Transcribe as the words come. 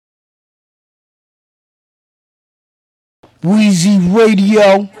Weezy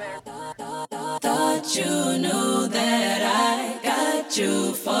Radio. Thought you knew that I got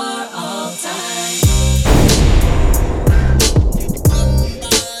you for all time.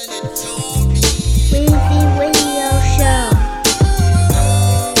 Weezy Radio Show.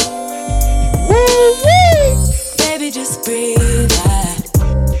 Woo-wee. Baby, just breathe. I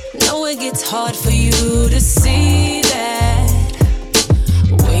know it gets hard for you to see that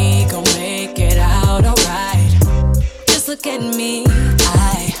we gon' make it out alright. Just look at me.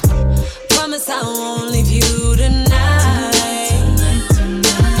 I promise I won't leave you tonight.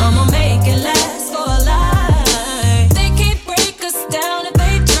 I'ma make it last for a life. They can't break us down if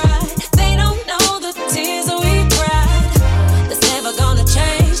they try. They don't know the tears that we cried. That's never gonna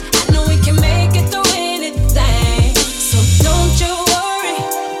change. I know we can make it through anything. So don't you worry.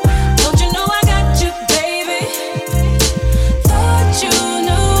 Don't you know I got you, baby? Thought you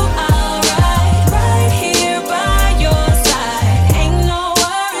knew I'll ride right here by your side. Ain't no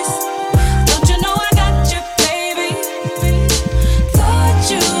worries. Don't you know I got you, baby? Thought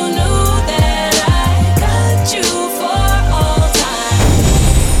you knew that I got you for all time.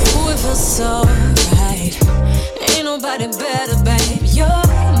 Ooh, it feels so right. Ain't nobody better, babe. You're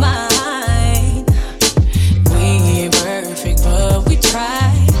mine. We ain't perfect, but we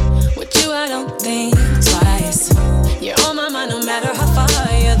try. With you, I don't think twice. You're on my mind no matter how far.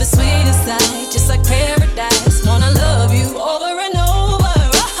 You're the sweetest sight, just like paradise. Wanna love you over and over.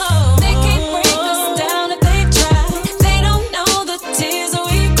 Oh, they can't break us down if they try. They don't know the tears that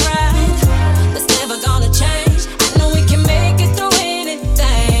we cried. That's never gonna change. I know we can make it through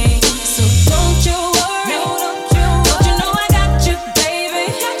anything. So don't you worry. Don't you know I got you, baby?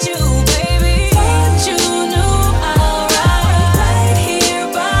 Got you, baby. Thought you knew I'll ride right here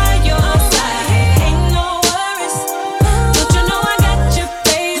by your side. Ain't no worries. Don't you know I got you,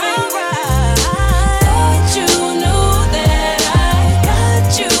 baby? Thought you knew that I got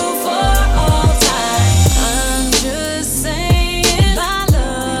you for all time. I'm just saying my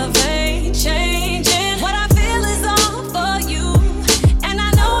love ain't changing. What I feel is all for you, and I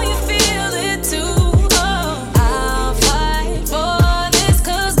know you feel it too. Oh, I'll fight for this,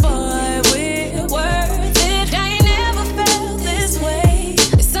 'cause boy, we're worth it. I ain't never felt this way.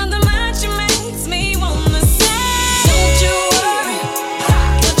 It's something about you makes me wanna say, don't you worry.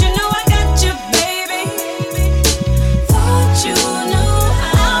 Don't you know I got you, baby? Thought you knew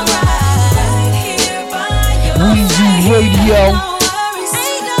I'll ride right here by your Weezy Radio. no worries.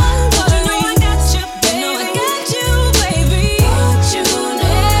 Ain't no worries. Don't you know I got you, baby? Know I got you, baby. Thought you knew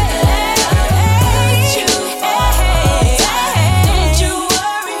that I got you for all time. Don't you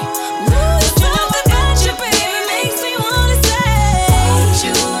worry. Don't you know I got you, baby? Makes me wanna say, thought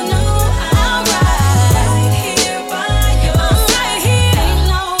you knew I'll ride right here by your side. Ain't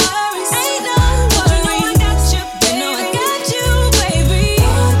no worries. Ain't no worries. Don't you know I got you, baby? Know I got you, baby.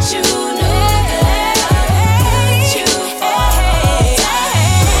 Thought you knew that I got you for all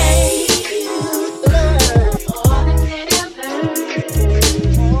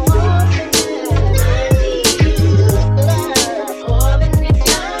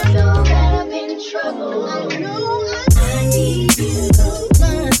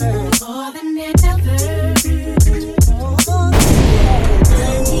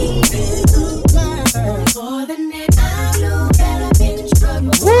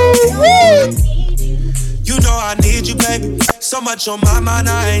You know I need you, baby. So much on my mind,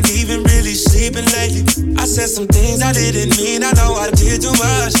 I ain't even really sleeping lately. I said some things I didn't mean, I know I did too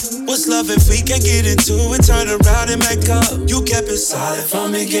much. What's love if we can't get into it, turn around and make up? You kept it solid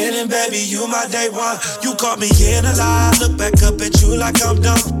from the beginning, baby, you my day one. You caught me in a lie, look back up at you like I'm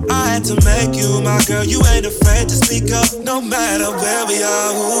dumb. I had to make you my girl, you ain't afraid to speak up. No matter where we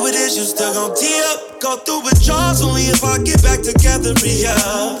are, who it is, you still gon' tee up. Go through withdrawals only if I get back together,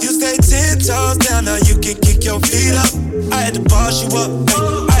 re-up. You stay 10 toes down, now you can kick your feet up. I had to boss you up,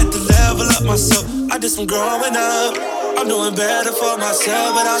 ay, I had to level up myself. I did some growing up, I'm doing better for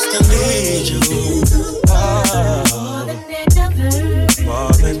myself, but I still need you. Oh,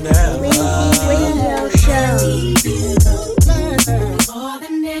 more than ever. Weezy Radio Show.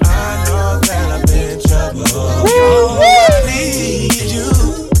 I know that I've been in trouble. I need you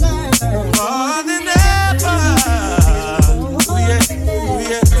more than ever. Ooh, yeah, ooh,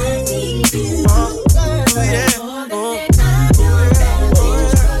 yeah. Ooh, yeah.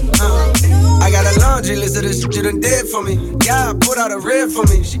 I got a laundry list of the shit you done did for me. Yeah, put out a rib for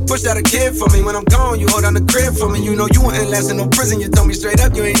me. She pushed out a kid for me. When I'm gone, you hold down the crib for me. You know you ain't last in no prison. You told me straight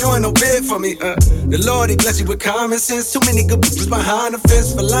up, you ain't doing no bid for me. The Lord, he bless you with common sense. Too many good bitches behind the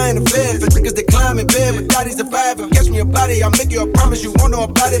fence for lying to fed. For niggas they climb in bed, but daddy's a survivor. Catch me a body, I'll make you a promise. You won't know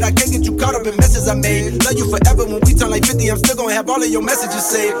about it. I can't get you caught up in messes I made. Love you forever. When we turn like 50, I'm still gonna have all of your messages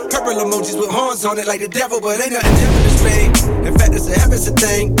saved. Purple emojis with horns on it like the devil, but ain't nothing different than spade. In fact, it's a heaven's a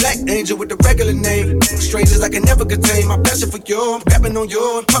thing. Black angel with the regular name. Strangers I can never contain. My passion for you, I'm grabbing on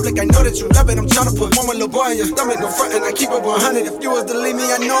you. In public, I know that you love it. I'm trying to put one more little boy in your stomach. No frontin', I keep it 100. If you was to leave me,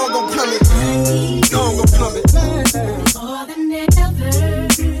 I know I'm gon' plummet. Know I'm gon' plummet. More than ever.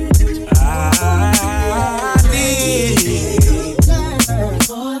 I need.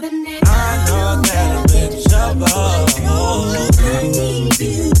 More than ever. I know that I'm in trouble. I need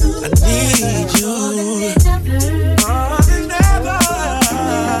you. I need you. More than ever.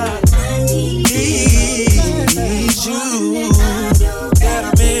 I need you. That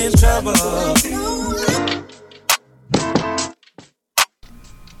I'm in trouble.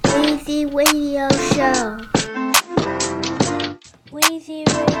 Weezy Radio Show. Weezy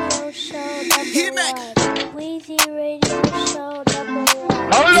Radio Show #1. Weezy Radio Show #1.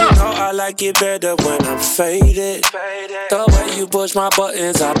 You know I like it better when I'm faded. The way you push my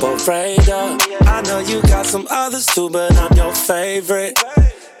buttons, I'm afraid of. I know you got some others too, but I'm your favorite.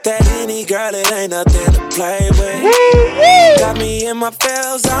 That any girl, it ain't nothing to play with. Got me in my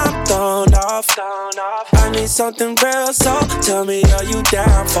feels, I'm thrown off. I need something real, so tell me, are you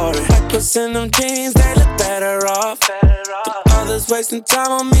down for it? Like what's in them jeans, they look better off. The others wasting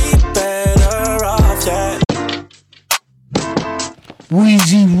time on me, better off, yeah.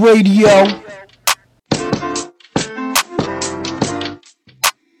 Weezy Radio.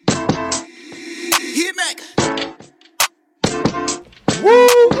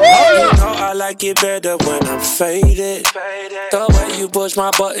 You know I like it better when I'm faded. The way you push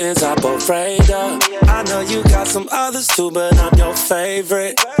my buttons, I'm afraid of. I know you got some others too, but I'm your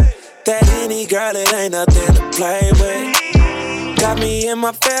favorite. That any girl, it ain't nothing to play with. Got me in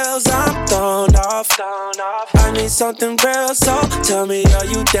my feels, I'm thrown off. I need something real, so tell me, are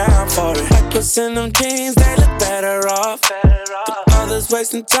you down for it? Like what's in them jeans, they look better off. The others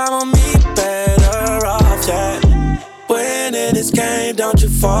wasting time on me, better off, yeah. When in this game, don't you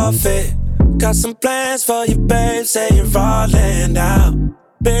forfeit. Got some plans for you, babe, say you're rolling out.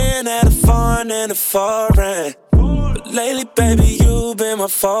 Been at a foreign and a foreign, but lately, baby, you been my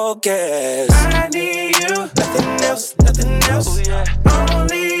focus. I need you, nothing else, nothing else.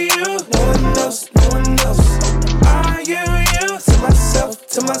 Only you, no one else, no one else. Are you,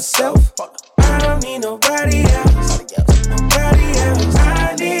 to myself. I don't need nobody else, nobody else.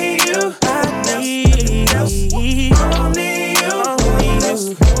 I need you, I need else. Only you, no one else,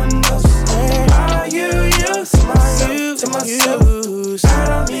 no one else. Are you, to myself. I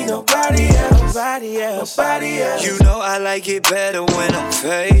don't need nobody else, nobody else. You know I like it better when I'm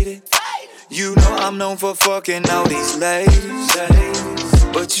faded. You know I'm known for fucking all these ladies.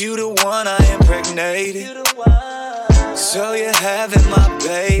 But you the one I impregnated. So you're having my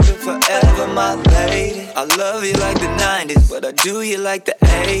baby, forever my lady. I love you like the 90s, but I do you like the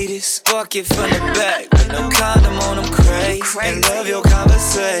 80s. Fuck you from the back, with no condom on, I'm crazy. And love your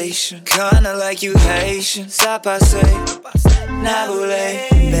conversation, kinda like you Haitian. Stop, I say, Nabule.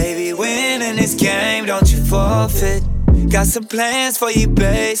 Baby, win in this game, don't you forfeit. Got some plans for you,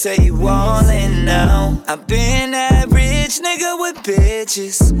 babe, say you all in now. I've been that rich nigga with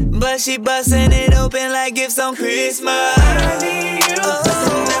bitches, but she bustin' it open like gifts on Christmas. I need you,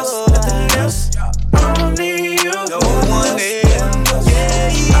 nothing else, only you, no one else.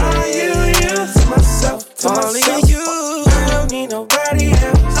 Are you, to myself, Only myself. you. I don't need nobody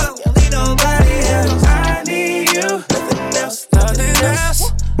else, I don't need nobody else. I need you, nothing else, Nothing else.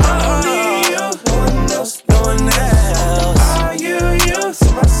 only you, no one else, No one else. Are you, to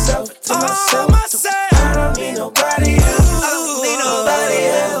myself, I don't need nobody else, I don't need nobody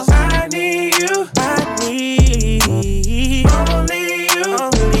else. I need you, only you,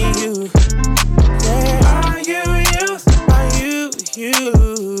 Are you,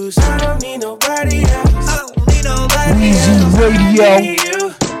 I don't need nobody else, I don't need nobody Weezy else. Radio. you,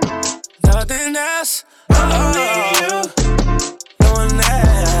 Nothing else. you, No one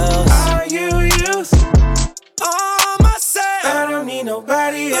else. Are you, Oh, myself. I don't need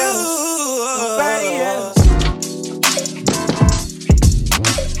nobody else, nobody else.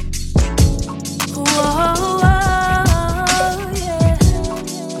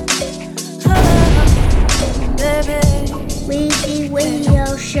 Weezy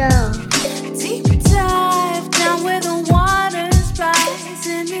Radio Show. Deep dive down where the water's bright.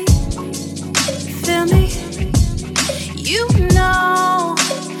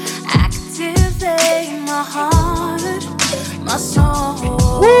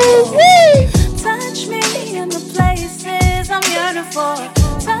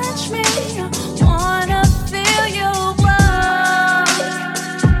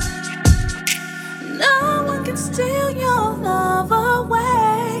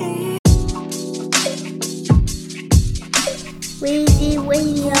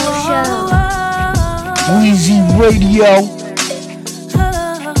 Radio.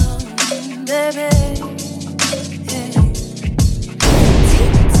 Baby,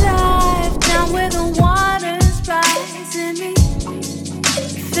 deep dive down where the water's rising me.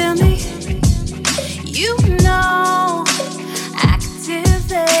 Feel me? You know,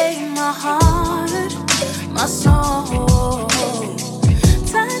 activate my heart, my soul.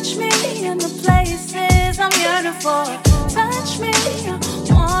 Touch me in the places I'm yearning for. Touch me, I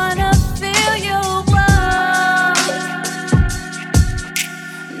wanna feel your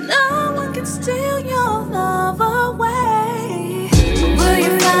no one can steal your love away. Will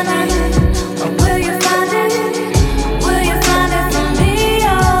you find it? Or will you find it? Will you find it for me?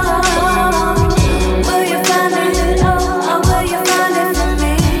 Oh, will you find it? Oh, or will you find it for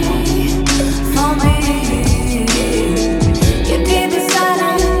me? For me. You're deep inside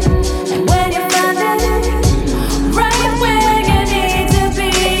it, and when you find it, right where you need to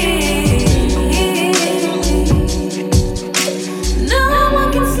be. No one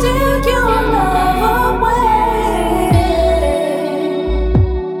can steal your love away.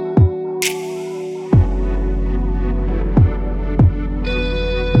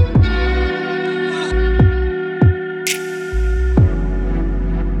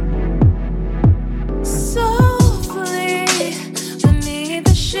 Softly beneath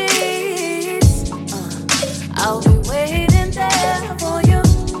the sheets, I'll be waiting there for you.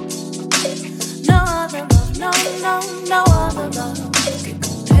 No other love, no other love can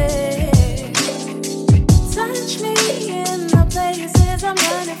compare. Touch me in the places I'm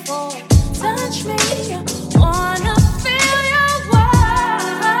yearning for. Touch me, I wanna feel your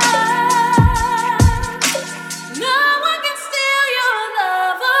world. No one can steal your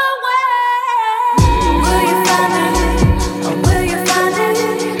love away. Will you find it? Or will you find it?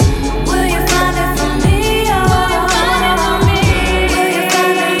 Will you find it for me? Oh, will you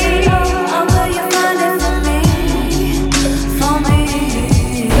find it? Oh, or will you find it for me? For me.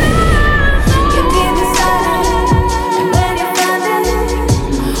 You're deep inside it, and when you find it,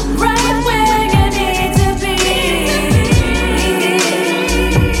 right where you need to be.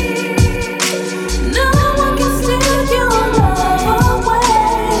 No one can steal your love away.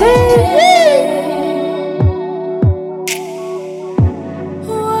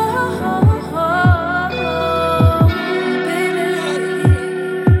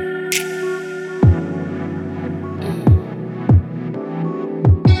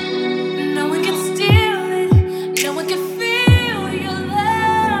 No one can steal it. No one can feel your love,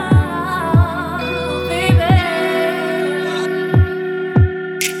 baby.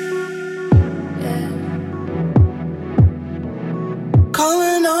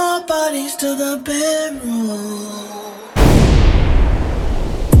 Calling all bodies to the bedroom.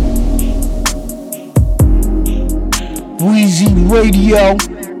 Weezy Radio.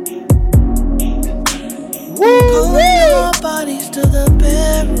 Calling all bodies to the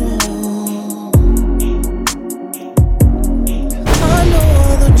bedroom. I know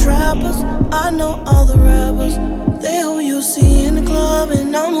all the trappers, I know all the rappers. They who you see in the club,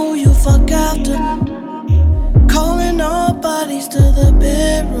 and I'm who you fuck after. Calling all bodies to the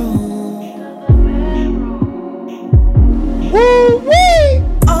bedroom.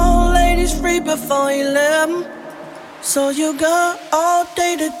 All ladies free before 11. So you got all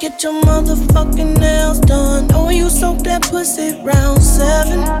day to get your motherfucking nails done. Oh, you soak that pussy round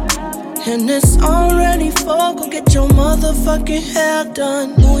 7. And it's already 4, go get your motherfucking hair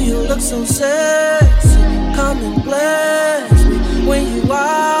done. Oh, you look so sexy, come and bless me. When you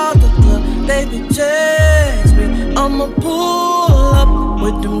out the club, baby, text me. I'ma pull up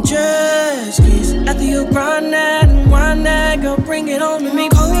with them jet skis. After you grind that and wind that, girl, bring it on to me.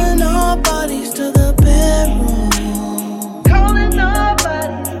 Calling all bodies to the bedroom. Calling all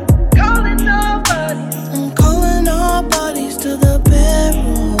bodies. I'm calling all bodies to the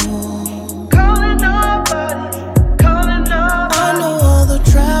bedroom. Calling all bodies. I know all the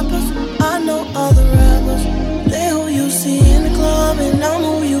trappers, I know all the rappers. They who you see in the club, and I'm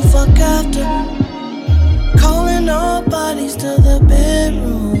who you fuck after. Calling all bodies to the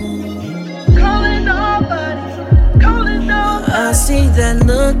bedroom. Calling all bodies. I see that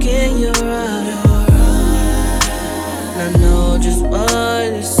look in your eye. I know just what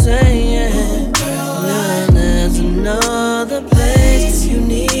you're saying. Now there's another place you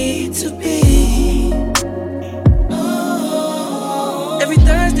need to be. Every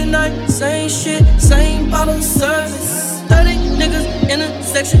Thursday night, same shit, same bottle service. 30 niggas in a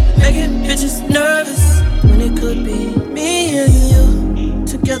section, making bitches nervous. When it could be me and you,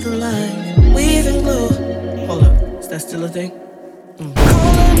 together like weave and glue. Hold up, is that still a thing?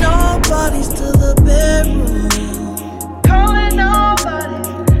 Calling all bodies to the bedroom. Calling all bodies.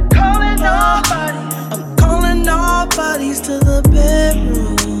 I'm calling all nobodies to the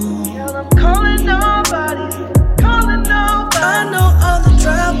bedroom. Girl, I'm calling nobodies, calling nobodies. I know all the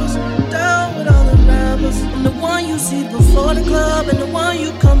troubles, down with all the rebels. I'm the one you see before the club and the one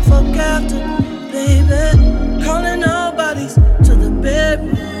you come fuck after, baby. Calling nobodies to the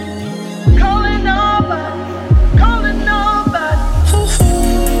bedroom. Calling nobody, calling nobody.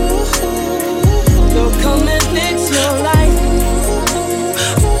 So come and fix your life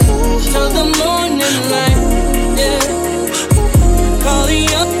till the morning light. Yeah, calling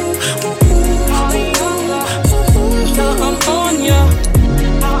you, till I'm on ya.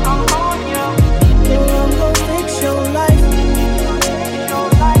 So I'm gonna fix your life,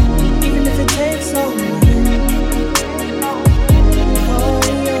 even if it takes so long.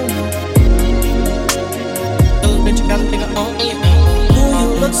 You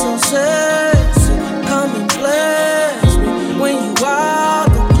look so sexy, come and bless me. When you out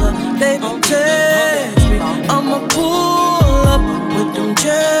the club, baby, text me. I'ma pull up with them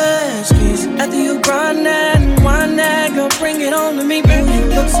jet skis. After you grind that and wind that, girl, bring it on to me. You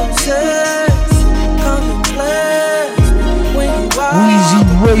look so sexy, come and bless me. When you out Weezy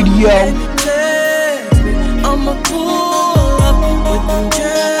Radio. baby, text me. I'ma pull up with them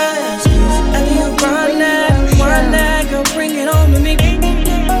jet skis. After you grind that and wind that, girl, bring it on to me.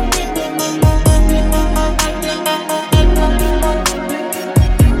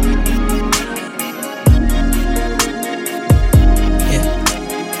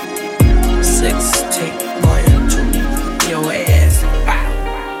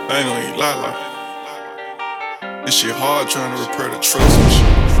 I ain't gonna lie. This shit hard trying to repair the trust and shit.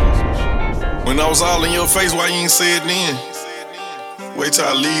 When I was all in your face, why you ain't say it then? Wait till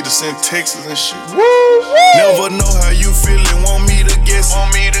I leave to send texts and shit. Never know how you feelin', want me to guess it.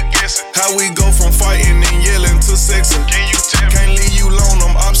 How we go from fighting and yelling to sexing. Can you tell me? Can't leave you alone,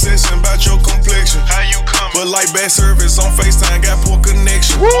 I'm obsessing about your complexion. How you come? But like bad service on FaceTime, got poor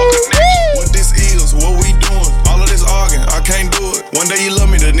connection. What this is, what we doing? All of this arguing, I can't do it. One day you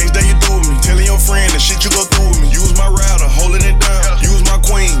love me, the next day you through with me. Telling your friend the shit you go through with me. You was my router, holding it down. You was my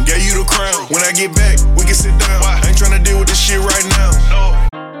queen, gave you the crown. When I get back, we can sit down. I ain't tryna deal with this shit right now.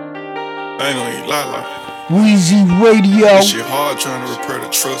 I ain't gonna lie. Weezy Radio. This shit hard trying to repair the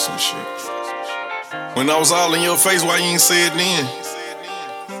trust and shit. When I was all in your face, why you ain't say it then?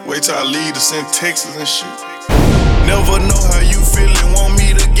 Wait till I leave to send texts and shit. Never know how you feelin', want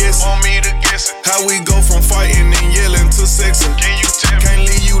me to guess it. How we go from fighting and yelling to sexing. Can you tell me? Can't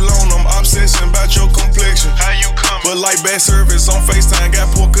leave you alone, I'm obsessing about your complexion. How you come? But like bad service on FaceTime,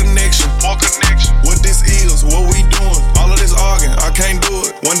 got poor connection. What this is, what we doing? All of this arguing, I can't do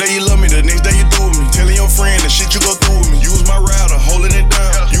it. One day you love me, the next day you through with me. Telling your friend the shit you go through with me. You was my router, holding it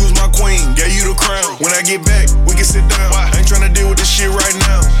down. You was my queen, gave you the crown. When I get back, we can sit down. I ain't tryna deal with this shit right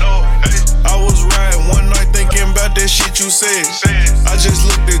now. I was riding one night thinking about that shit you said. I just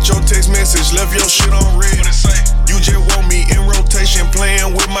looked at your text message, left your shit on red. You just want me in rotation,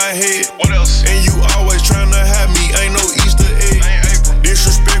 playing with my head. What else? And you always tryna have me, ain't no Easter egg.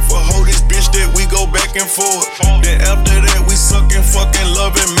 Disrespectful, hold this bitch that we go back and forth. Then after that, we suckin', fucking,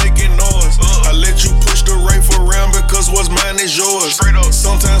 loving, making noise. I let you push the rafe around because what's mine is yours.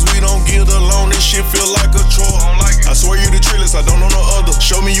 Sometimes we don't get along, this shit feel like a chore. I swear you the trillest, I don't know no other.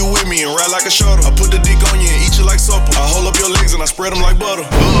 Show me you with me and ride like a shuttle. I put the dick on you and eat you like supper. I hold up your legs and I spread them like butter.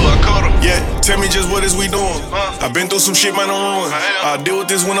 I caught them. Yeah, tell me just what is we doing. I been through some shit, man, I'm ruined. I deal with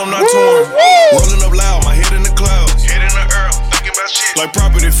this when I'm not torn. Rolling up loud, my head in the clouds. Head in the air, thinking about shit. Like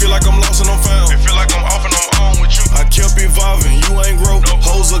property, feel like I'm lost and I'm found. It feel like I'm off and I'm on with you. I kept evolving, you ain't grow.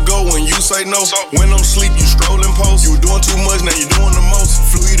 Hoes will go when you say no. When I'm sleep, you scrolling posts. You doing too much, now you doing the most.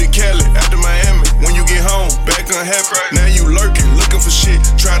 Flew you to Cali, after Miami. When you get home, back unhappy. Now you lurking, looking for shit.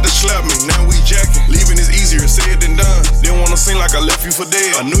 Tried to slap me, now we jacking. Leaving is easier, said than done. Didn't wanna seem like I left you for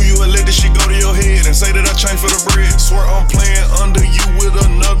dead. I knew you would let this shit go to your head and say that I changed for the bread. Swear I'm playing under you with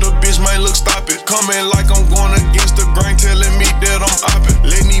another bitch, might look, stop it. Coming like I'm going against the grain, telling me that I'm opping.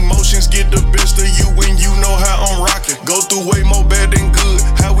 Letting emotions get the best of you when you know how I'm rocking. Go through way more bad than good.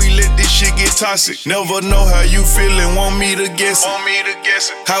 How we let this shit get toxic. Never know how you feeling, want me to guess it.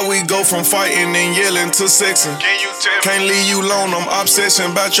 How we go from fighting and yelling to sexing. Can you tell me? Can't leave you alone, I'm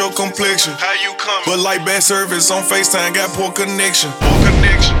obsessing about your complexion. How you come? But like bad service on FaceTime, got poor connection.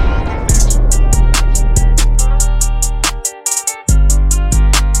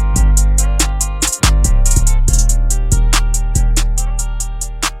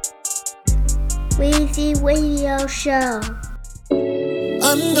 Weezy Radio Show.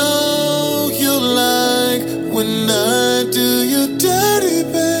 I know you like when I do you dirty,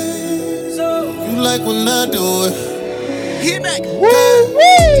 babe. You like when I do it. Hit back.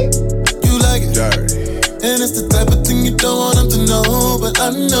 You like it dirty. And it's the type of thing you don't want them to know. But I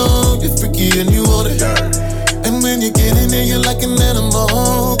know you're freaky and you want it. And when you get in there, you're like an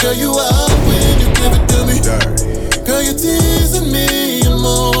animal. Girl, you out when you give it to me. Girl, you're teasing me. I'm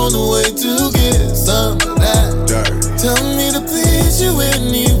on the way to get some of that. Tell me to please you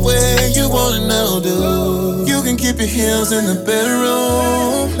any way you want it now, dude. You can keep your heels in the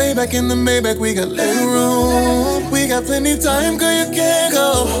bedroom. Lay back in the Maybach, we got leg room. We got plenty time, girl, you can't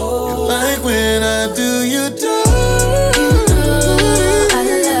go. You like when I do you dirty.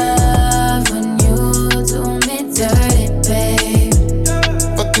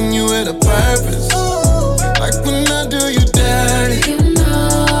 With a purpose, like when I do you dirty. You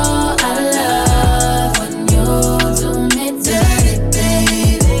know I love when you do me dirty,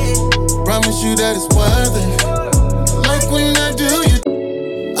 baby. Promise you that it's worth it, like when I do you.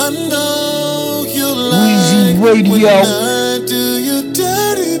 I know you like when I do you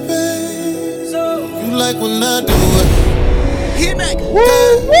dirty, babe. You like when I do it. Hit back.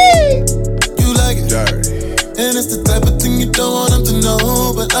 You like it dirty. And it's the type of thing you don't want them to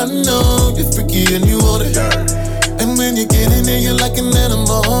know. But I know you're freaky and you want it. And when you get in there, you're like an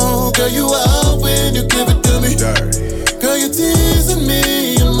animal. Girl, you out when you give it to me. Girl, you're teasing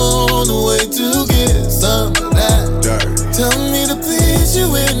me. I'm on the way to get some of that. Tell me to please you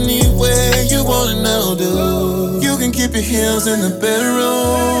any way you want it now, dude. You can keep your heels in the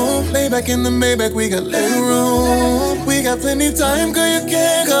bedroom. Lay back in the Maybach, we got leg room. We got plenty time, girl, you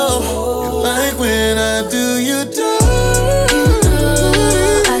can't go. Like when I do you dirty.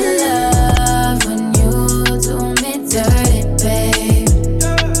 I love when you do me dirty, babe.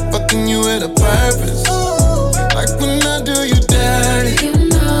 Fucking you with a purpose, like when I do you dirty. You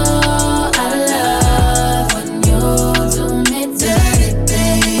know I love when you do me dirty,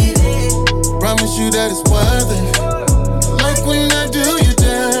 baby. Promise you that it's worth it, like when I do you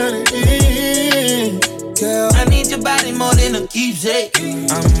dirty. Girl, I need your body more than a keepsake.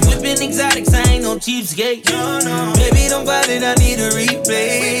 I'm whipping exotics, I ain't no cheapskate. Baby, don't fight it, I need a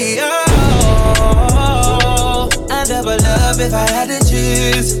replay. Oh, I'd never love if I had to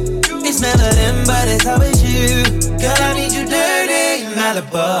choose. It's never them, but it's always you. Girl, I need you dirty in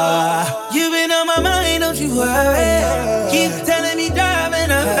Malibu. You've been on my mind, don't you worry. Keep telling me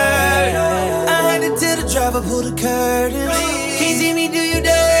driving a hurt. I had to tell the driver, pull the curtain. Can't see me do you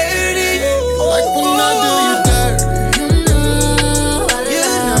dirty. Like when I do you dirty.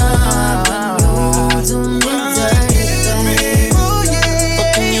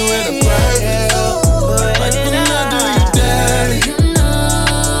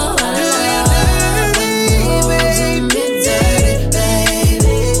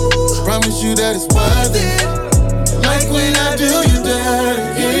 That it's worth it, like when I do you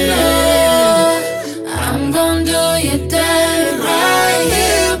dirty. I'm gon' do you dirty right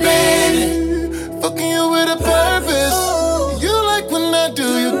here, baby. Fucking you with a purpose. You like when I do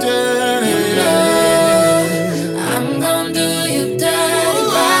you dirty. I'm gon' do you dirty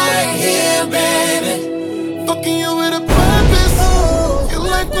right here, baby. Fucking you with a purpose. You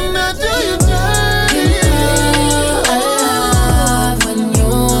like when I do you dirty.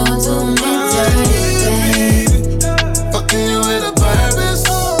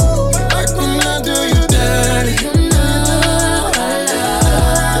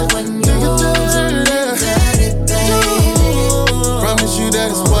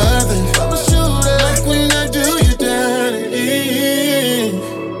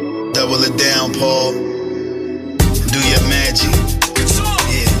 Paul, do your magic.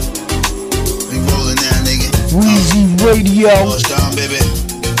 Yeah, we rolling now, nigga. Weezy Radio. Bust down, baby.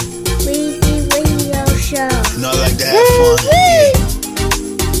 Weezy Radio Show. You know I like to have fun. Yeah.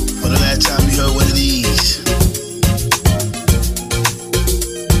 When the last time you heard one of these?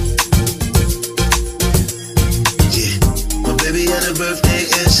 Yeah, my baby had a birthday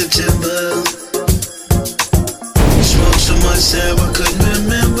in September. Smoked so much that I couldn't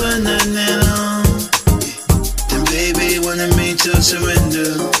remember nothing at all. Baby wanted me to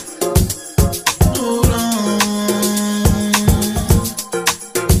surrender. Hold on.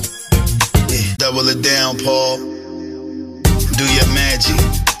 Yeah, double it down, Paul. Do your magic.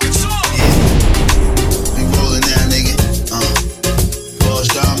 Yeah, we rolling now, nigga.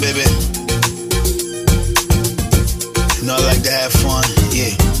 Bust down, baby. You know I like to have fun.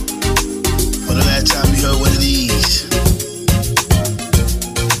 Yeah. When the last time you heard one of these?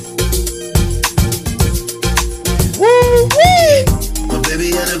 My baby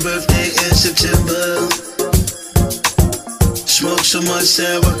had a birthday in September. Smoked so much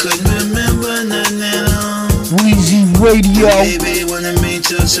that I couldn't remember nothing at all. Weezy Radio. Baby wanted me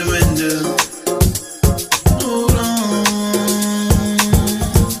to surrender. Hold on.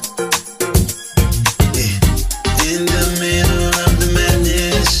 Yeah,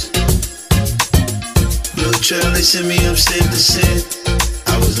 they sent me upstate to sit.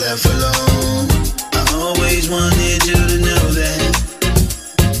 I was left alone. I always wanted you to know that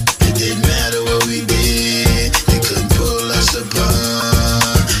it didn't matter what we did. They couldn't pull us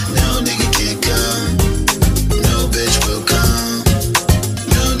apart. No nigga can't come. No bitch will come.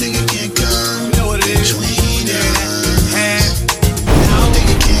 No nigga can't come. You know what it is. Between us. No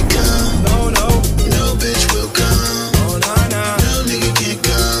nigga can't come. No bitch will come. No nigga can't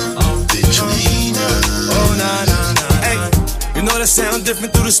come. Between us. Hey, you know that sound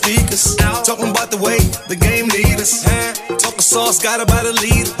different through the speakers. Talking about the way the game lead us. Talking sauce, got about a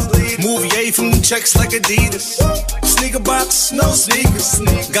leader. Move yay from the checks like Adidas. Sneaker box, no sneakers.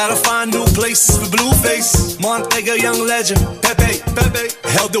 Gotta find new places for blue face. Montega, young legend. Pepe.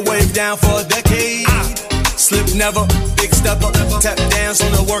 Held the wave down for a decade. Slip never, big stepper. Tap dance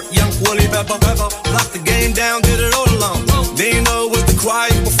on the work, young Willie Pepper. Lock the game down, did it all alone. They ain't know it was the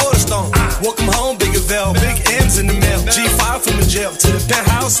quiet before the storm. Welcome home, Big Avell, big M's in the mail. G5 from the jail to the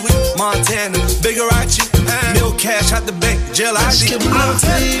penthouse suite, Montana. Bigger Archie, Mil Cash out the bank, jail I just ID. kept my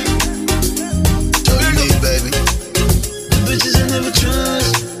faith. So you need, baby. The bitches I never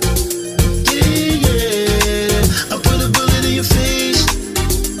trust. Yeah. I put a bullet in your face.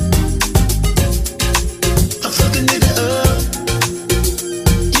 I fuck a nigga up.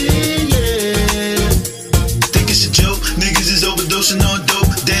 Yeah. Think it's a joke. Niggas is overdosing on dope.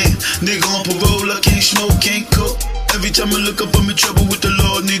 Damn. Nigga on parole. I can't smoke, can't cook. Every time I look up, I'm in trouble with the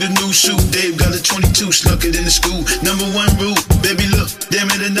law. Need a new suit. Dave got a 22, snuck it in the school. Number one rule, baby look.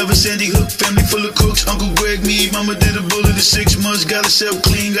 Damn it, another Sandy Hook. Family full of crooks. Uncle Greg, me, mama did a bullet in 6 months. Got herself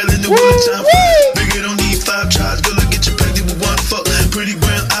clean, got in the winter time. Bigger don't need 5 tries. Girl, I get you pregnant with one fuck. Pretty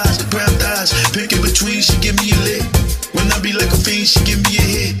brown eyes. Pick in between, she give me a lick. When I be like a fiend, she give me a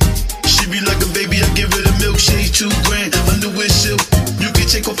hit. She be like a baby, I give her the milkshake. 2 grand, underwear silk. You can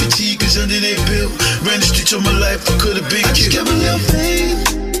take off your teeth, cause under that bill. Ran the streets of my life, I could've been killed. I just kept a little faith.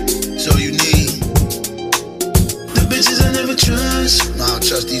 So you need the bitches I never trust. No, I don't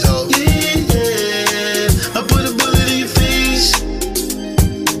trust these hoes. Yeah. I put a bullet in your face.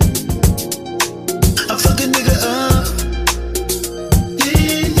 I fuck a nigga up.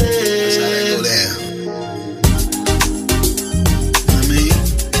 Yeah. That's how that go down. I mean,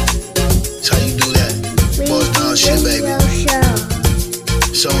 that's how you do that. Boss down shit, baby.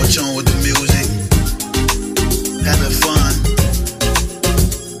 So in tune with the music, having fun.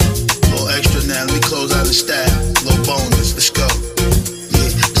 A little extra now, let me close out the style. A little bonus, let's go. Yeah.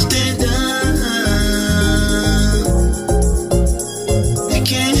 Stand up. You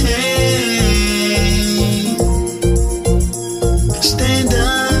can't hang. Stand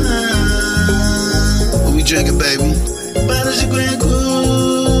up. What we drinking, baby? Bottles of Grand Cru.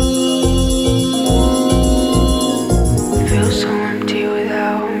 Feel so empty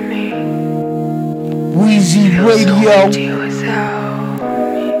without me. Weezy Feel Radio. so empty without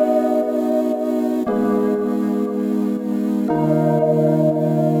me.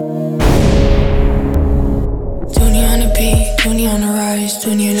 Dooney on the beat, Dooney on the rise,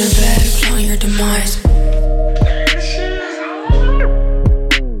 Dooney in the bag, plotting your demise.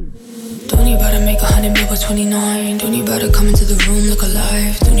 Dooney about to make 100 mil by 29. Dooney about to come into the room, look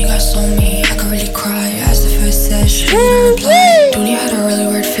alive. Dooney got so me, I could really cry. Asked the first session, she didn't reply. Dooney had a really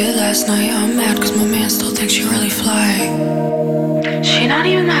weird fit last night. I'm mad cause my man still thinks she really fly. She not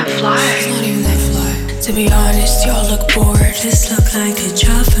even that fly. She's not even that fly. To be honest, y'all look bored. This look like a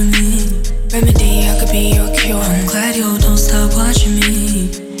job for me. Remedy, I could be your cure. I'm glad you don't stop watching me,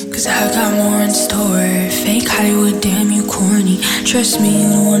 cause I got more in store. Fake Hollywood, damn you corny. Trust me, you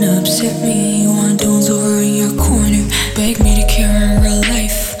don't wanna upset me. You want dudes over in your corner. Beg me to care in real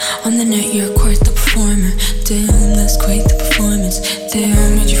life. On the net, you're quite the performer. Damn, that's quite the performance.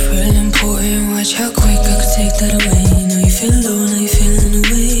 Damn, made you feel important. Watch how quick I could take that away. Now you feel low, now you feeling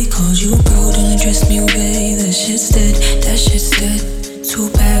away. Called you bro, don't address me away. That shit's dead, that shit's dead. Too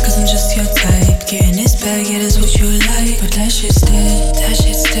bad cause I'm just your type. Getting this bag, yeah that's what you like. But that shit's dead, that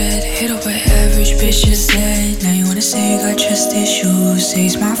shit's dead. Hit up an average bitch is dead. Now you wanna say you got trust issues. Say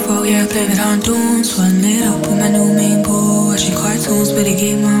it's my fault, yeah, blame it on dunes. Swelling it up with my new main boo. Watching cartoons, but it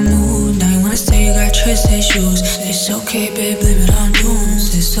gave my mood. Now you wanna say you got trust issues. It's okay, babe, blame it on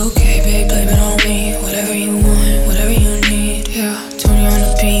dunes. It's okay, babe, blame it on me. Whatever you want, whatever you need, yeah. Dooney on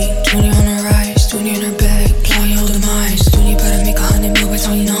the beat, Dooney on the rise, Dooney in her bag, plotting your demise. Dooney better make 100 mil by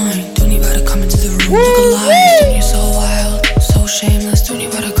 29. Dooney better come into the room, look alive. Dooney so wild, so shameless. Dooney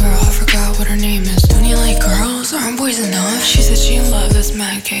about a girl, I forgot what her name is. Dooney like girls, aren't boys enough? She said she in love, that's mad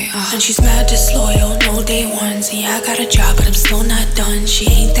that gay. And she's mad disloyal, no day ones. Yeah, I got a job, but I'm still not done. She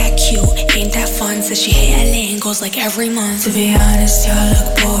ain't that cute, ain't that fun. Says she hate LA and goes like every month. To be honest, y'all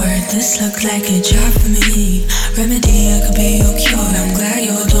look bored. This looks like a job for me. Remedy, I could be your cure. I'm glad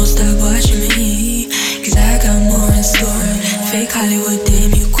y'all don't stop watching me, cause I got more in store. Fake Hollywood,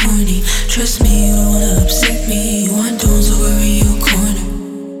 damn you corny. Trust me, you don't wanna upset me. You want those over in your corner.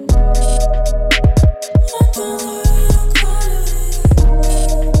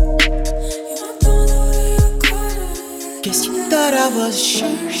 Guess you thought I was a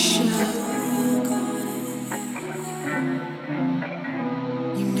sure shot.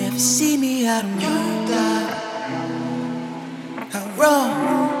 You never see me out on your block. How wrong.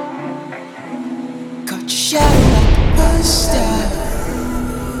 Caught your shadow like a bus stop.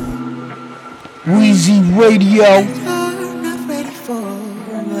 Weezy Radio. You're not ready for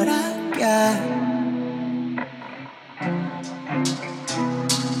what I got.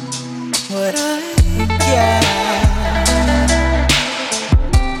 What I got.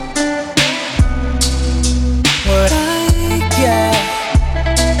 What I got.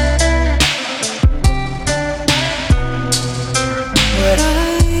 What I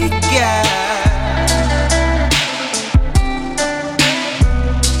got.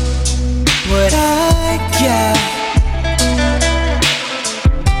 What I got.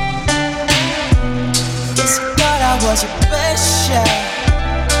 Guess I thought I was your best shot.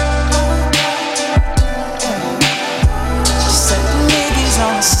 She said the niggas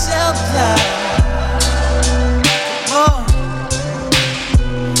on the cell block.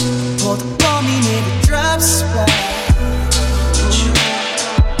 Pulled up on me near the drop spot. But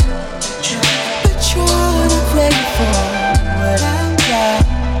you're not ready for what I got.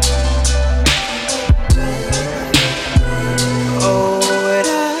 Oh, what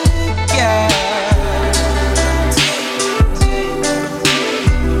I got.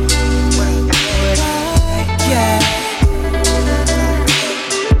 What I got.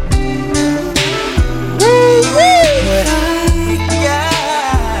 What I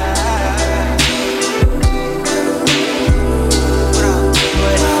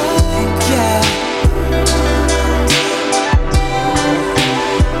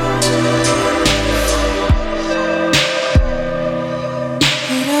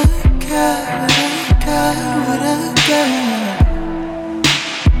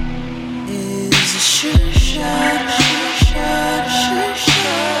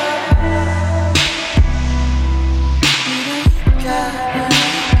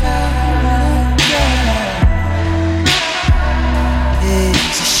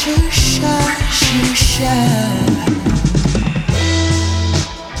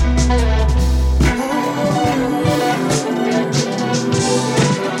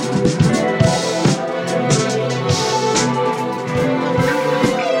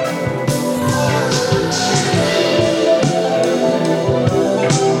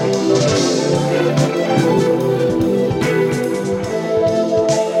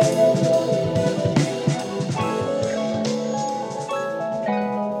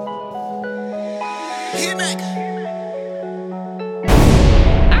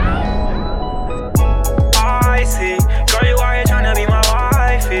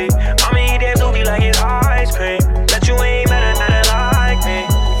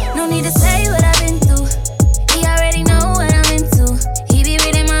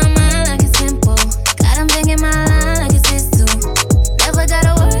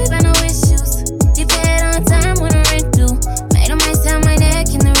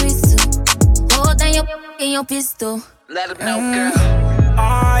pistol. Let them know, girl.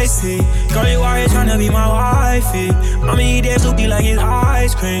 I see, girl, you out here tryna be my wifey. I'ma eat that soupy like it's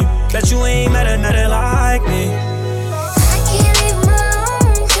ice cream. Bet you ain't met another like me. I can't leave him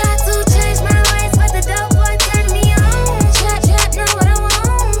alone. Try to change my ways, but the dope boy turned me on. Trap, know what I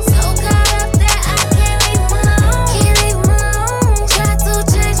want. So caught up that I can't leave him alone. Can't leave him alone. Try to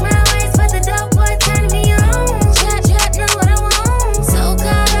change my ways, but the dope boy turned me on. Trap, know what I want. So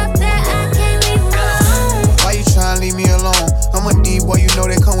caught up that I can't leave him alone. Why you tryna leave me alone? I'm a D boy, you know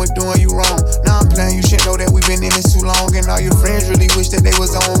that come with doing you wrong. Now I'm playing, you should know that we been in this too long. And all your friends really wish that they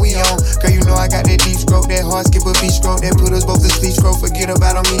was on, we on. Girl, you know I got that deep stroke, that hard skip a beach stroke, that put us both to sleep stroke. Forget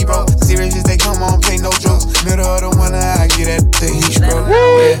about on me, bro. Serious as they come on, play no jokes. Middle of the winter, I get at the heat stroke.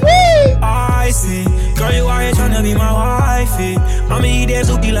 Yeah. I see, girl, you out here tryna be my wifey. I'ma eat that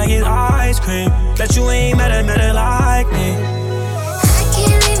soupy like it's ice cream. Bet you ain't met another like me. I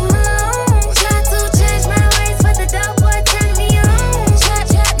can't leave him alone. Try to change my ways, but the dope boy turned me on.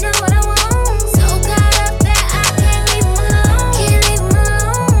 Trap, know what I want. So caught up that I can't leave him alone. Can't leave him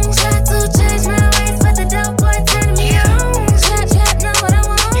alone. Try to change my ways, but the dope boy turned me on. Trap, know what I want.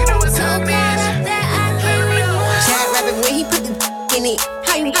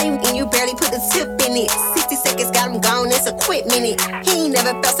 it. He ain't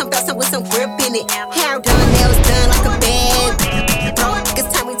never felt some with some grip in it. Hair done, nails done like a bad. Broke niggas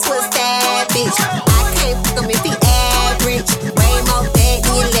turn me to a sad bitch. I can't fuck him if he average. Way more bad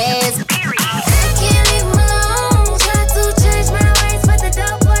than your last. I can't leave him alone. Try to change my ways, but the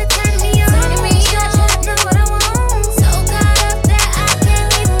dope boy turn me on. Try to know what I want. So caught up that I can't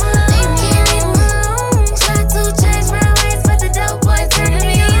leave him alone. Can't leave him alone. Try to change my ways, but the dope boy turn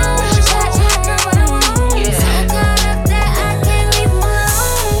me on. Try to know what I want. So caught up that I can't leave him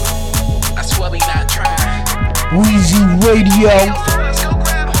alone. I swear we not trying. Weezy Radio.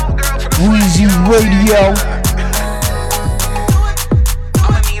 Weezy Radio.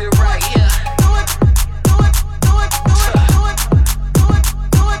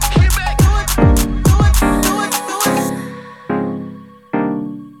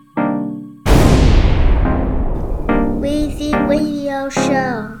 Weezy Radio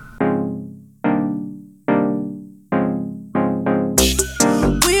Show.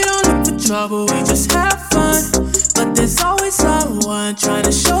 We don't look for trouble, we just have fun. But there's always someone trying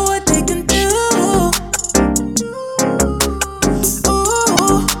to show what they can do. Ooh.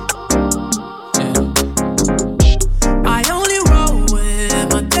 I only roll with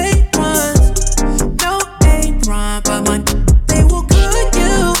my day ones. No ain't rhyme, but my they will cook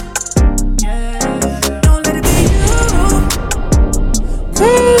you. Don't let it be you.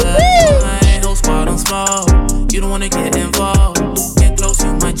 My whole squad on small. You don't wanna get involved. Get close,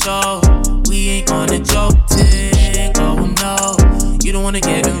 you might choke. We ain't on a joke thing. Oh no, you don't wanna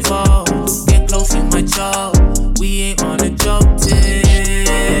get involved. Get close, you might choke. We ain't on a joke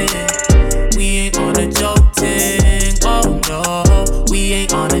thing. We ain't on a joke thing. Oh no, we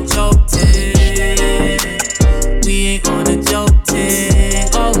ain't on a joke thing. We ain't on a joke thing.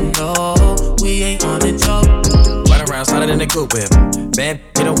 Oh no, we ain't on a joke. Ride around, slide it in the coupe whip. Bad,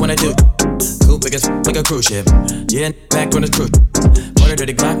 you don't wanna do. Coupe big as like a cruise ship. Yeah, back on the cruise. Order to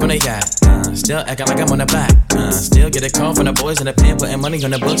the Glock on the yacht. Still acting like I'm on the block. Still get a call from the boys in the pen, putting money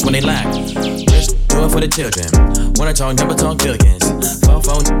on the books when they lack. Just do it for the children. Wanna talk, never talk billions.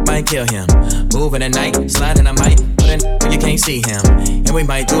 Phone might kill him. Moving at night, sliding I might. Put in where you can't see him. And we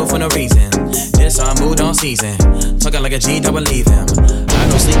might do it for no reason. This our mood on season. Talking like a G, don't believe him. I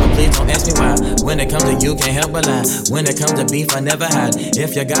don't sleep, but please don't ask me why. When it comes to you, can't help but lie. When it comes to beef, I never hide.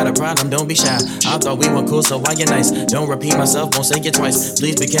 If you got a problem, don't be shy. I thought we were cool, so why you nice? Don't repeat myself, won't say it twice.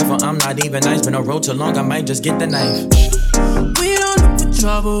 Please be careful, I'm not even nice. Been on road too long, I might just get the knife. We don't look for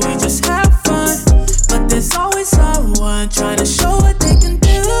trouble, we just have fun. But there's always someone trying to show what they can do.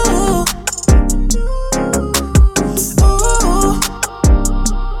 Ooh.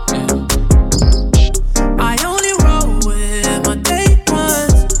 I only roll with my day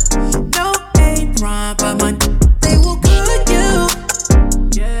ones. No ain't rhyme, but my they will cook you.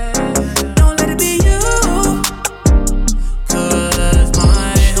 Don't let it be you. Cause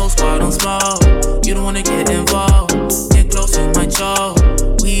my whole squad on small. You don't wanna get involved. Get close to my jaw.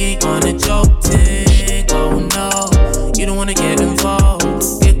 We ain't on a joke thing. Oh no, you don't wanna get involved.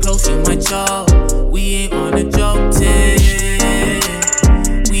 Get close to my jaw. We ain't on a joke thing.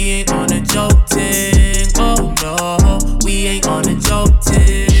 We ain't on a joke thing. Oh no, we ain't on a joke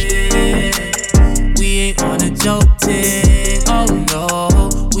thing. We ain't on a joke thing. Oh no,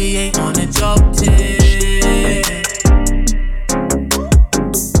 we ain't on a joke thing.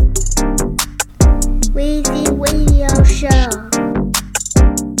 Weezy Radio Show.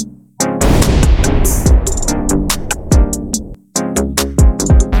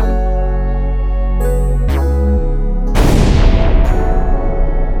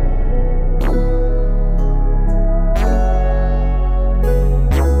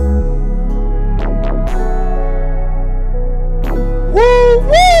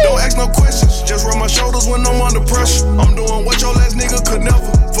 Don't ask no questions, just rub my shoulders when I'm under pressure. I'm doing what your last nigga could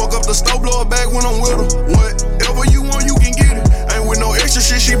never. Fuck up the stove, blow it back when I'm with her. Whatever you want, you can get it. Ain't with no extra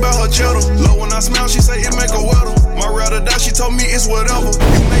shit, she bout her cheddar. Low when I smell, she say it make her wetter. My ride or die, she told me it's whatever.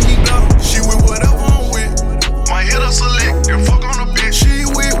 You make me better, she with whatever I'm with. Might hit her select and fuck on the bitch. She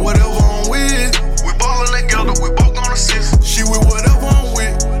with whatever I'm with. We ballin' together, we both on assist. She with whatever I'm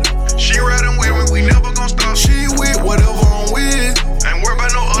with. She riding with me, we never gon' stop. She with whatever I'm with. Ain't worried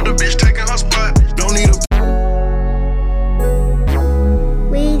about no other bitch taking her spot. Don't need a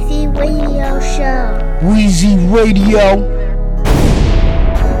Weezy Radio Show. Weezy Radio.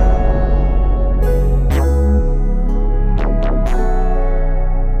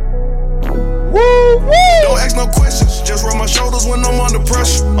 Don't ask no questions, just rub my shoulders when I'm under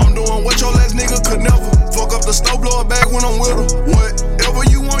pressure. I'm doing what your last nigga could never. Fuck up the stove, blow it back when I'm with her. Whatever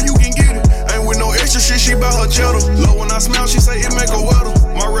you want, you can get it. Ain't with no extra shit, she bout her cheddar. Low when I smell, she say it make her wetter.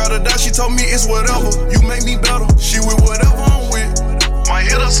 My ride or die, she told me it's whatever. You make me better, she with whatever I'm with.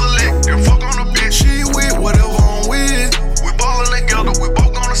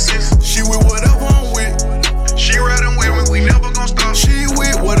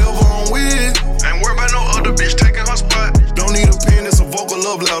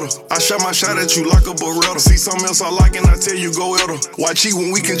 better. I shot my shot at you like a Beretta. See something else I like and I tell you go at her. Why cheat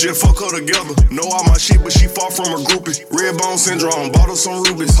when we can just fuck her together? Know all my shit, but she far from a groupie. Red bone syndrome, bought her some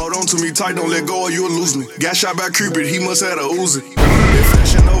rubies. Hold on to me tight, don't let go or you'll lose me. Got shot by Cupid, he must have a Uzi. If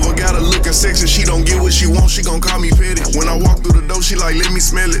fashion over, got her looking sexy. She don't get what she wants, she gon' call me petty. When I walk through the door, she like, let me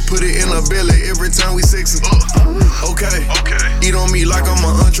smell it. Put it in her belly every time we sexy. Okay, eat on me like I'm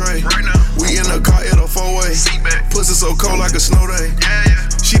an entree. Right now, we in the car at a 4-way. Pussy so cold like a snow day.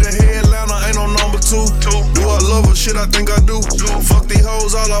 She the headliner, ain't no number 2. Do I love her? Shit, I think I do. Fuck these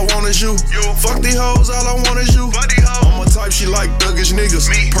hoes, all I want is you. Fuck these hoes, all I want is you. I'm a type she like thuggish niggas.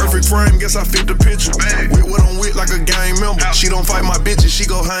 Perfect frame, guess I fit the picture. With what I'm with like a gang member. She don't fight my bitches, she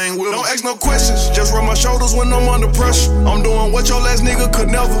go hang with them. Don't ask no questions, just rub my shoulders when I'm under pressure. I'm doing what your last nigga could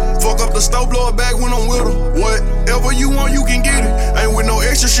never. Fuck up the stove, blow it back when I'm with her. Whatever you want, you can get it. Ain't with no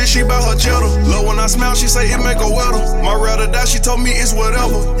extra shit, she bout her cheddar. Love when I smile, she say it make her wetter. My ride or die, she told me it's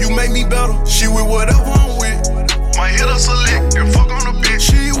whatever. You make me better. She with whatever I'm with. Might hit her select and fuck on the bitch.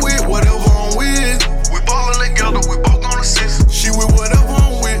 She with whatever I'm with. We ballin' together, we both gon' assist. She with whatever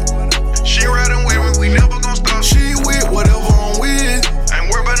I'm with. She riding with me, we never gon' stop. She with whatever I'm with. Ain't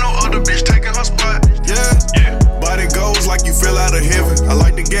worried about no other bitch taking her spot. Yeah. Body goes like you fell out of heaven. I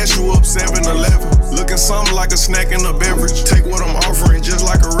like to gas you up 7-Eleven. Looking something like a snack in a beverage. Take what I'm offering just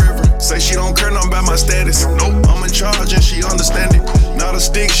like a reverend. Say she don't care nothing about my status. Nope, I'm in charge and she understand it. Not a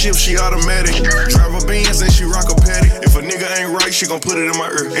stick shift, she automatic. Drive a Benz and she rock a Patty. If a nigga ain't right, she gon' put it in my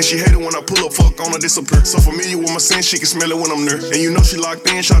ear. And she hate it when I pull up, fuck on her, disappear. So familiar with my sin, she can smell it when I'm near. And you know she locked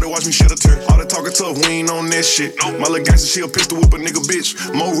in, try to watch me shed a tear. All that talking tough, we ain't on that shit. My little gangster, she a pistol whip a nigga bitch.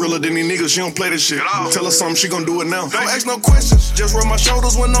 More realer than these niggas, she don't play this shit. Tell her something, she gon' do it now. Don't ask no questions, just rub my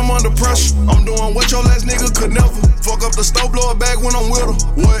shoulders when I'm under pressure. I'm doing what your last nigga could never. Fuck up the stove, blow it back when I'm with her.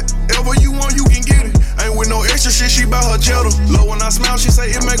 Whatever you want, you can get it. Ain't with no extra shit, she bout her cheddar. Low when I smile, she say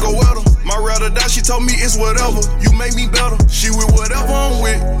it make her wetter. My ride or die, she told me it's whatever. You make me better. She with whatever I'm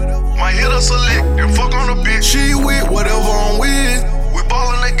with. Might hit her select and fuck on the bitch. She with whatever I'm with. We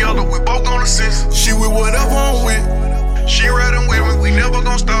ballin' together, we both gon' assist. She with whatever I'm with. She riding with me, we never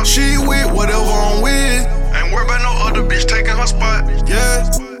gon' stop. She with whatever I'm with. Ain't worried about no other bitch taking her spot. Yeah.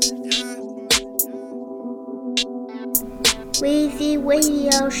 Weezy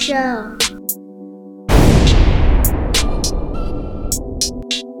Radio Show.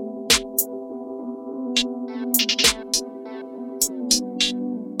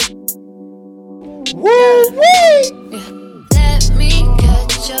 Let me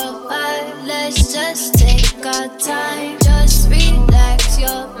catch your vibe. Let's just take our time. Just relax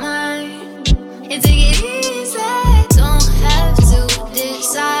your mind and take it easy. Don't have to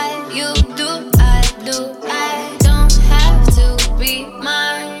decide. You do, I do. I don't have to be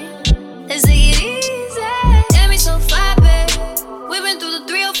mine. Let's take it easy. Get me so far, babe. We've been through the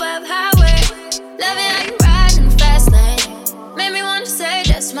 305 highway. Loving how you ride in the fast lane. Made me wanna say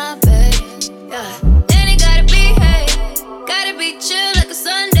that's my babe. Yeah. Gotta be chill like a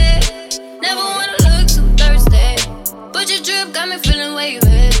Sunday. Never wanna look too thirsty. But your drip got me feeling way you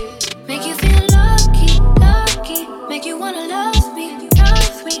head. Make you feel lucky, lucky. Make you wanna love me.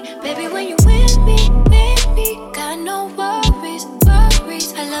 Baby, when you with me, got no worries.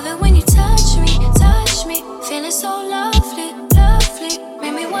 I love it when you touch me. Feeling so lovely.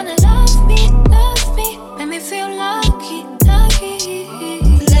 Make me wanna love me. Make me feel lucky.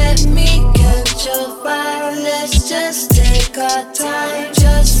 Let me catch your fire. Let's just take our time.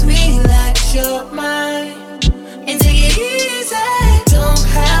 Just relax your mind and take it easy. Don't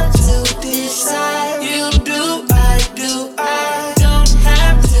have to decide. You do, I do. I don't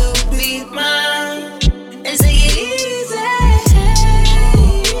have to be mine. And take it easy.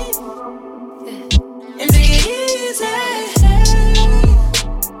 And take it easy.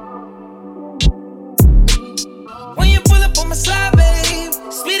 When you pull up on my side, babe,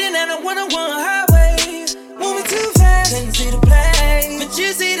 speeding down a 101 highway, moving too fast, couldn't see the play, but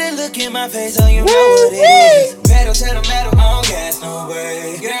you see the look in my face, so you know what it is. Pedal to the metal, on gas, no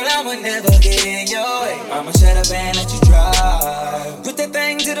way. Girl, I would never get in your way. I'ma shut up and let you drive. Put that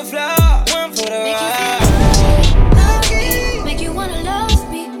thing to the floor, one for the ride. Make you wanna love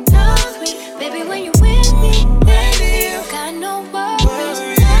me. Baby, when you with me, got no worries.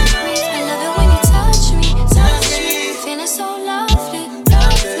 I love it when you touch me. Feeling so lovely.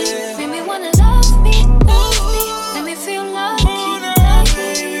 Make me wanna love me. Let me feel lucky.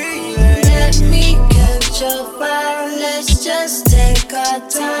 Let me catch your fire. Let's just take our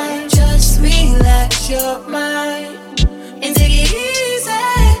time. Just relax your mind and take it easy.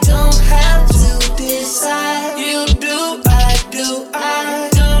 Don't have to decide. You do, I do. I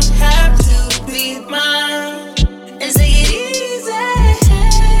don't have to be mine. And take it easy.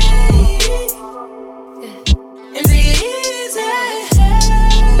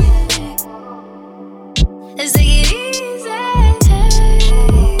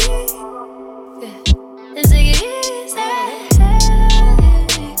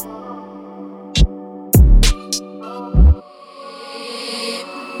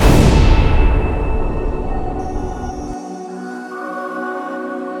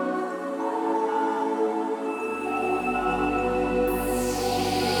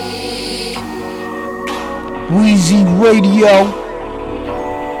 Weezy Radio.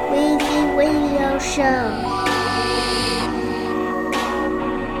 Weezy Radio Show.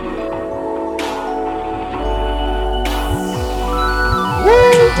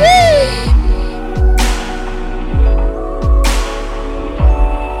 Woo-wee!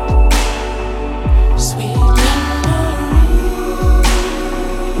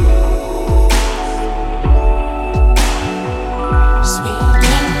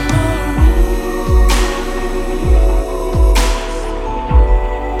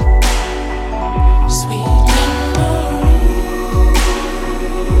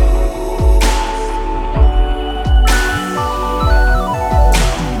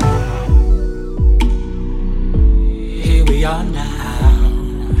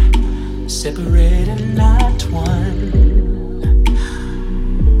 Separated, not one.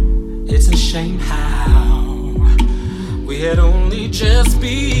 It's a shame how we had only just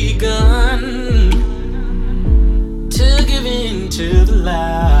begun to give in to the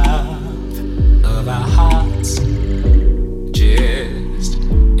love of our hearts. Just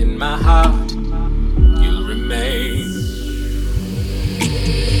in my heart, you'll remain.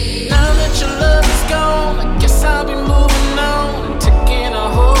 Now that your love is gone, I guess I'll be moving on, taking a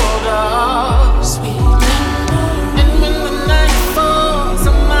hold of sweet memory. And when the night falls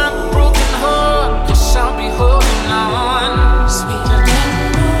on my broken heart, yes, I'll be holding on, sweet memory.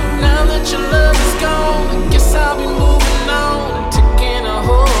 Now that your love is gone, I guess I'll be moving on, taking a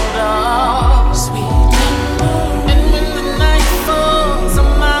hold of sweet memory. And when the night falls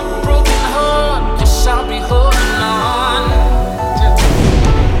on my broken heart, yes, I'll be holding on.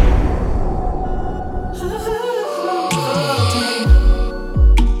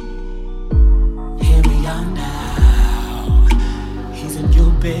 Here we are now. He's in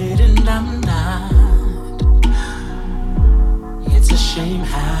your bed and I'm not. It's a shame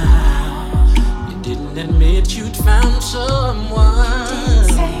how you didn't admit you'd found someone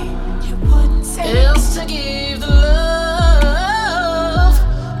else to give the love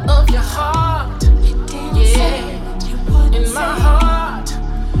of your heart. Yeah, in my heart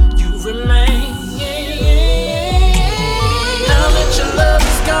you remain. Now that your love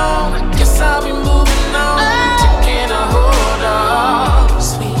is gone, I guess I'll be moving on, taking a hold of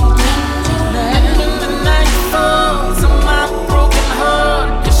sweet memory. And when the night falls on my broken heart,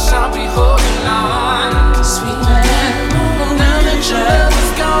 yes, I'll be holding on, sweet memory. Now that your love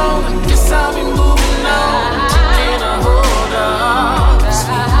is gone, I guess I'll be moving on, taking a hold of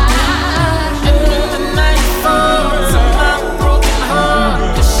sweet memory. And when the night falls on my broken heart,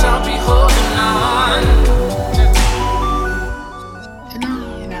 yes, I'll be holding on.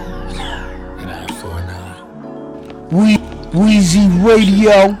 Weezy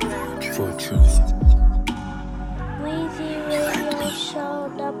Radio. For truth. Weezy Radio Show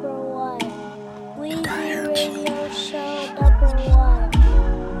 #1. Weezy Radio Show #1.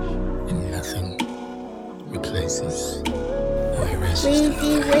 And nothing replaces or erases.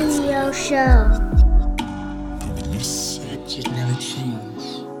 Weezy Radio Show. You said you'd never change.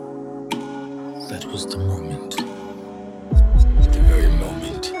 That was the moment. The very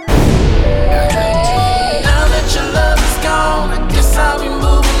moment. Now that your love is gone, I guess I'll be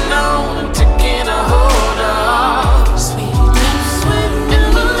moving on and taking a hold of sweet memory. And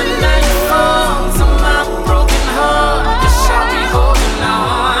when the night falls on my broken heart, I guess I'll be holding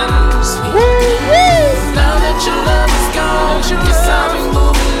on, sweet memory. Now that your love is gone, I guess I'll be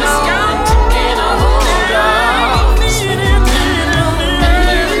moving on and taking a hold of sweet memory. And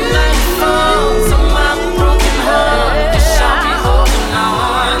when the night falls on my broken heart, I guess I'll be holding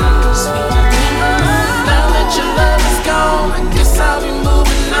on, sweet memory. Now that your love is gone, I guess I'll be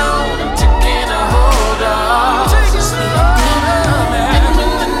moving on and taking a hold of sweet memory. And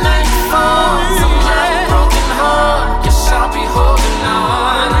when the night falls on my broken heart, I guess I'll be holding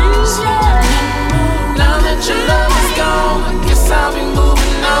on, sweet memory. Now that your love is gone, I guess I'll be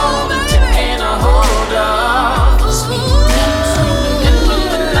moving on and taking a hold of sweet memory. And when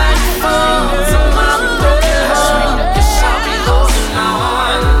the night falls on my broken heart, I guess I'll be holding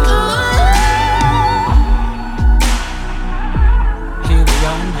on. Here we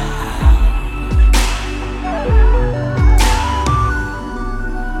are now.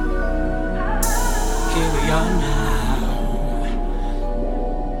 Here we are now.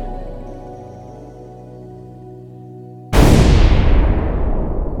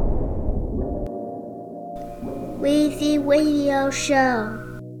 Weezy Radio Show.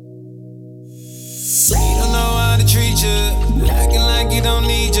 You don't know how to treat you, acting like you don't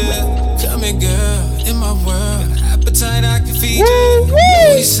need you. Come here, girl, in my world. Appetite I can feed you.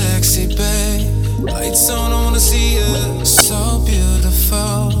 Oh, you sexy, babe. Lights on, I wanna see you. So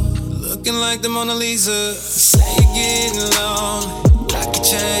beautiful. looking like the Mona Lisa. Say you're getting lonely, I could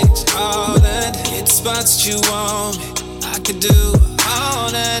change all that. Hit spots that you want me, I could do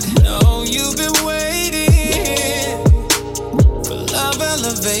all that. No, you've been waiting for love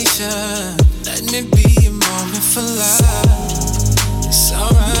elevation. Let me be a moment for life. It's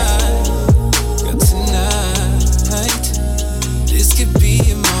alright, girl, tonight. This could be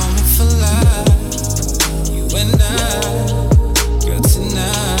a moment for life. You and I, girl,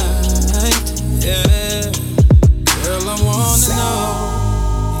 tonight. Yeah, girl, I wanna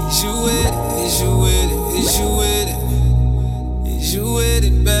know, is you with it? Is you with it? Is you with it? Is you with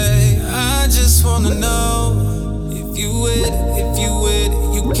it, babe? I just wanna know if you with it. If you with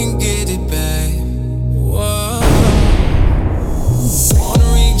it, you can get it, babe. Whoa. Wanna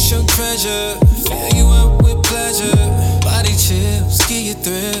reach your treasure, fill you up with pleasure. Body chills, give you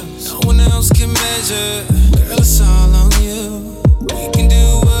thrills, no one else can measure. Girl, it's all on you. We can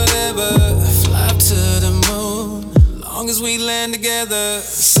do whatever, fly up to the moon, long as we land together.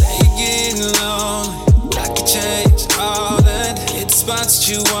 Say you're getting lonely, I could change all that. Hit spots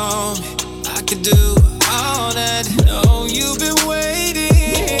that you want me, I could do all that. No, you've been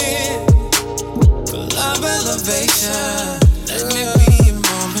waiting for love elevation. Let me be a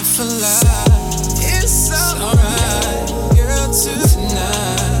moment for life. It's alright, girl,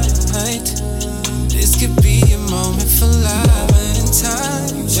 tonight. This could be a moment for life. And in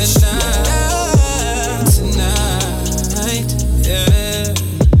time, you and I, tonight. Yeah,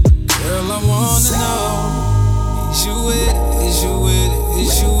 girl, I wanna know, is you with it? Is you with it?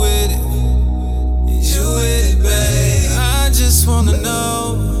 Is you with it? Is you with it, babe? I just wanna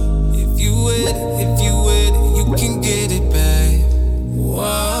know if you with it. If you with it, you can get it, babe.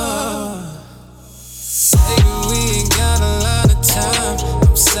 Whoa. Baby, we ain't got a lot of time.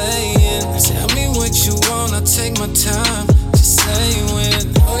 I'm saying, tell me what you want, I'll take my time. Just say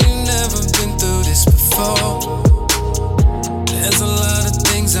when. Oh, you never been through this before. There's a lot of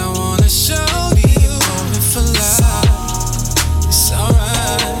things I wanna show you. Moment for life. It's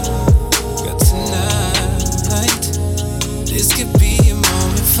alright, girl, tonight. This could